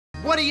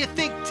What do you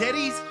think,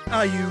 Teddies?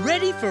 Are you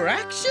ready for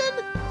action?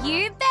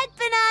 You bet,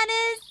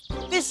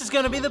 Bananas! This is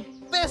going to be the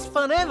best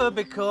fun ever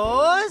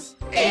because...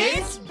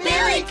 It's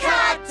Billy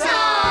Cart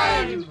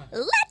time!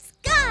 Let's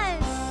go!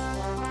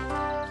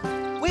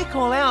 We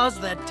call ours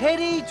the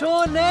Teddy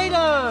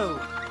Tornado.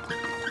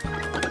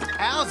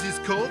 Ours is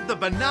called the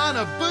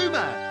Banana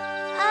Boomer.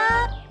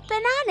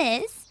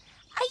 Bananas,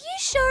 are you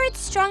sure it's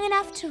strong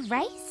enough to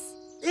race?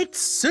 It's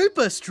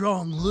super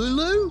strong,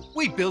 Lulu.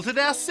 We built it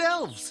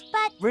ourselves.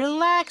 But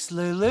Relax,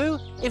 Lulu.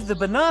 If the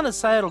bananas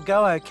say it'll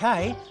go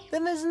okay,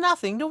 then there's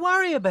nothing to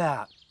worry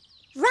about.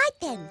 right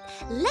then,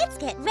 let's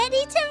get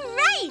ready to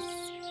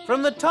race!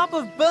 From the top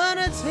of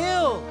Bernard's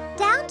Hill.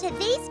 Down to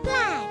these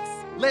flags.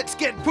 Let's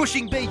get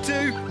pushing,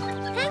 B2.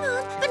 Hang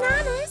on,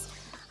 Bananas.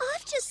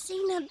 I've just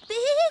seen a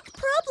big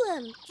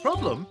problem.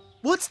 Problem?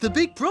 What's the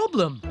big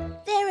problem?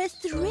 There are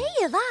 3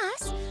 of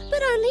us,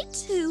 but only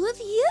 2 of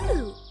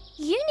you.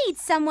 You need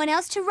someone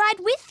else to ride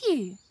with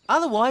you.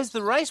 Otherwise,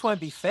 the race won't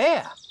be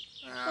fair.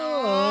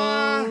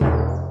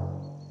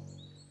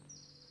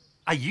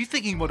 Are you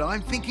thinking what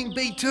I'm thinking,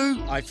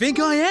 B2? I think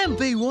I am,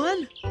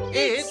 B1.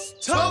 It's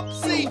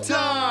Topsy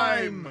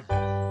time!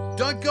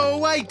 Don't go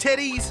away,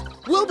 Teddies.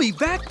 We'll be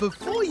back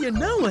before you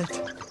know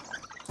it.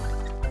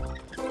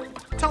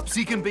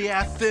 Topsy can be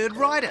our 3rd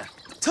rider.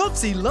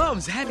 Topsy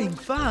loves having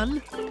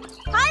fun.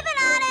 Hi,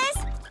 Bananas.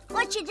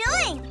 What you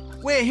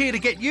doing? We're here to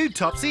get you,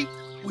 Topsy.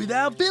 With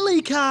our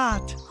billy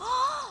cart.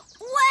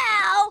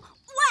 Wow!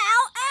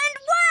 Wow and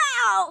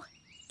wow!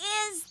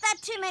 Is that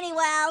too many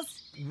wows?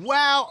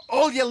 Wow,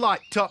 all you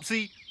like,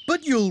 Topsy.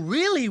 But you'll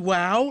really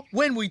wow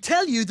when we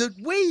tell you that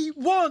we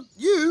want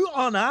you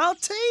on our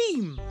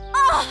team.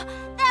 Oh,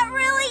 that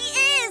really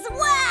is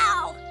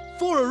wow!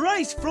 For a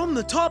race from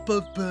the top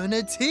of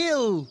Bernard's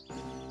Hill.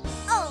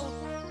 Oh,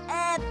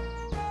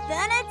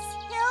 Bernard's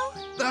Hill?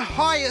 The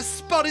highest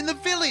spot in the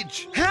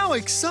village. How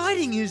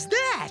exciting is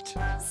that?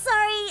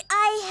 Sorry,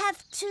 I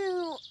have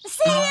to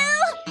see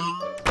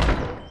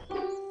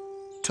you.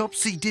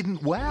 Topsy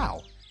didn't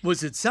wow.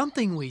 Was it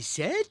something we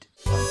said?